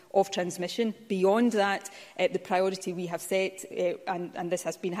chains of transmission. Beyond that, the priority we have set, and this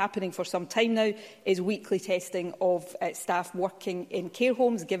has been happening for some time now, is weekly testing of staff working in care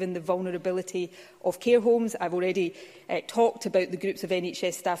homes, given the vulnerability of care homes. I've already talked about the groups of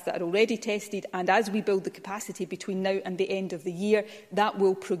NHS staff that are already tested, and as we build the capacity between now and the end of the year, that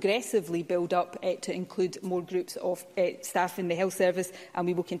will progressively build up to include more groups of staff in the health service, and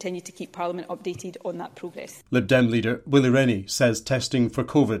we will continue to keep Parliament updated on that progress. Lib Dem leader Willie Rennie says testing for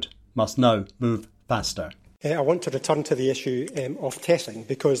COVID must now move faster. I want to return to the issue of testing,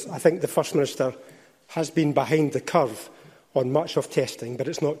 because I think the First Minister has been behind the curve on much of testing, but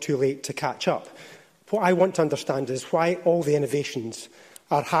it's not too late to catch up. What I want to understand is why all the innovations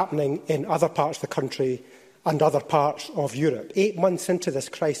are happening in other parts of the country and other parts of Europe. 8 months into this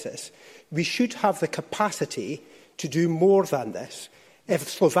crisis, we should have the capacity to do more than this. If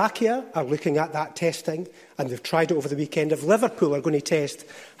Slovakia are looking at that testing, and they've tried it over the weekend, if Liverpool are going to test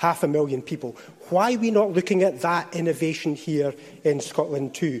 500,000 people, why are we not looking at that innovation here in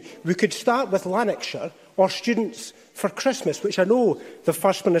Scotland too? We could start with Lanarkshire or Students for Christmas, which I know the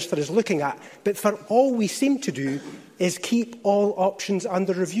First Minister is looking at, but for all we seem to do is keep all options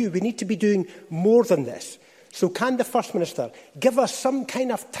under review. We need to be doing more than this. So can the First Minister give us some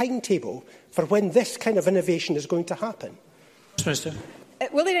kind of timetable for when this kind of innovation is going to happen? First Minister.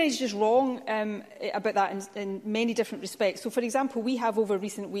 Willie Rennie is just wrong about that in many different respects. So, for example, we have over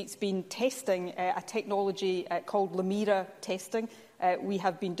recent weeks been testing a technology called Lamira testing. We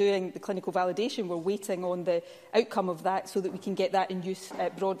have been doing the clinical validation. We're waiting on the outcome of that so that we can get that in use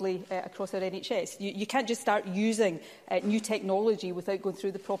broadly across our NHS. You can't just start using new technology without going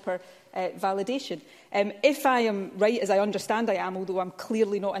through the proper validation. If I am right, as I understand I am, although I'm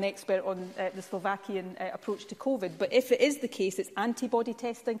clearly not an expert on the Slovakian approach to COVID, but if it is the case, it's antibody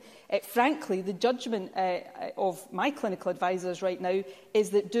testing. Frankly, the judgment of my clinical advisors right now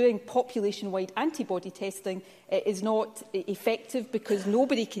is that doing population-wide antibody testing is not effective, because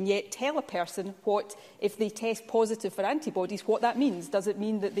nobody can yet tell a person what, if they test positive for antibodies, what that means. Does it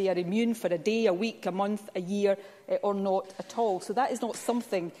mean that they are immune for a day, a week, a month, a year, or not at all? So that is not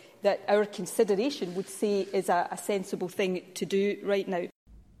something that our consideration would say is a sensible thing to do right now.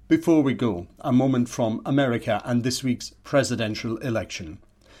 Before we go, a moment from America and this week's presidential election.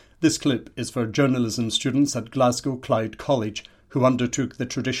 This clip is for journalism students at Glasgow Clyde College who undertook the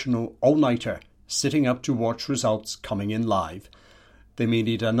traditional all-nighter, sitting up to watch results coming in live. They may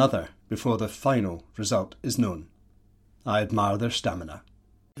need another before the final result is known. I admire their stamina.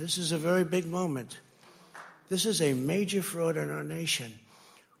 This is a very big moment. This is a major fraud in our nation.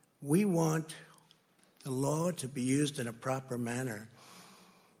 We want the law to be used in a proper manner.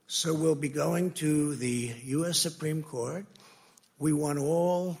 So we'll be going to the U.S. Supreme Court. We want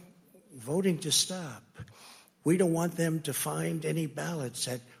all voting to stop. We don't want them to find any ballots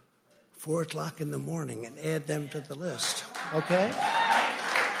at 4 o'clock in the morning and add them to the list. Okay?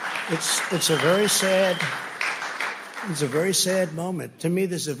 It's a very sad moment. To me,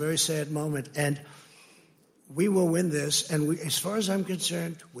 this is a very sad moment. And we will win this. And as far as I'm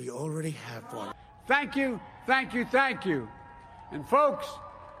concerned, we already have one. Thank you, thank you, thank you. And folks,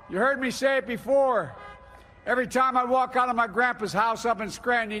 you heard me say it before. Every time I walk out of my grandpa's house up in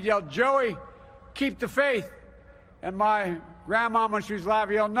Scranton, he'd yell, "Joey, keep the faith." And my grandma, when she was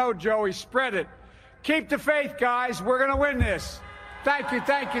alive, yelled, "No, Joey, spread it. Keep the faith, guys. We're going to win this." Thank you,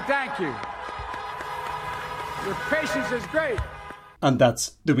 thank you, thank you. Your patience is great. And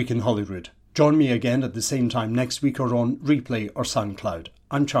that's The Week in Hollywood. Join me again at the same time next week or on replay or SoundCloud.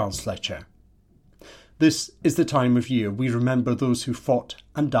 I'm Charles Fletcher. This is the time of year we remember those who fought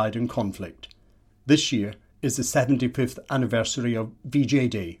and died in conflict. This year is the 75th anniversary of VJ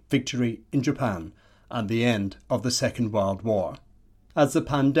Day, victory in Japan, and the end of the Second World War. As the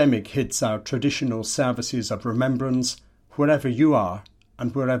pandemic hits our traditional services of remembrance, wherever you are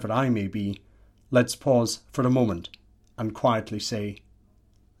and wherever I may be, let's pause for a moment and quietly say,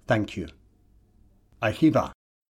 thank you. Aihiva.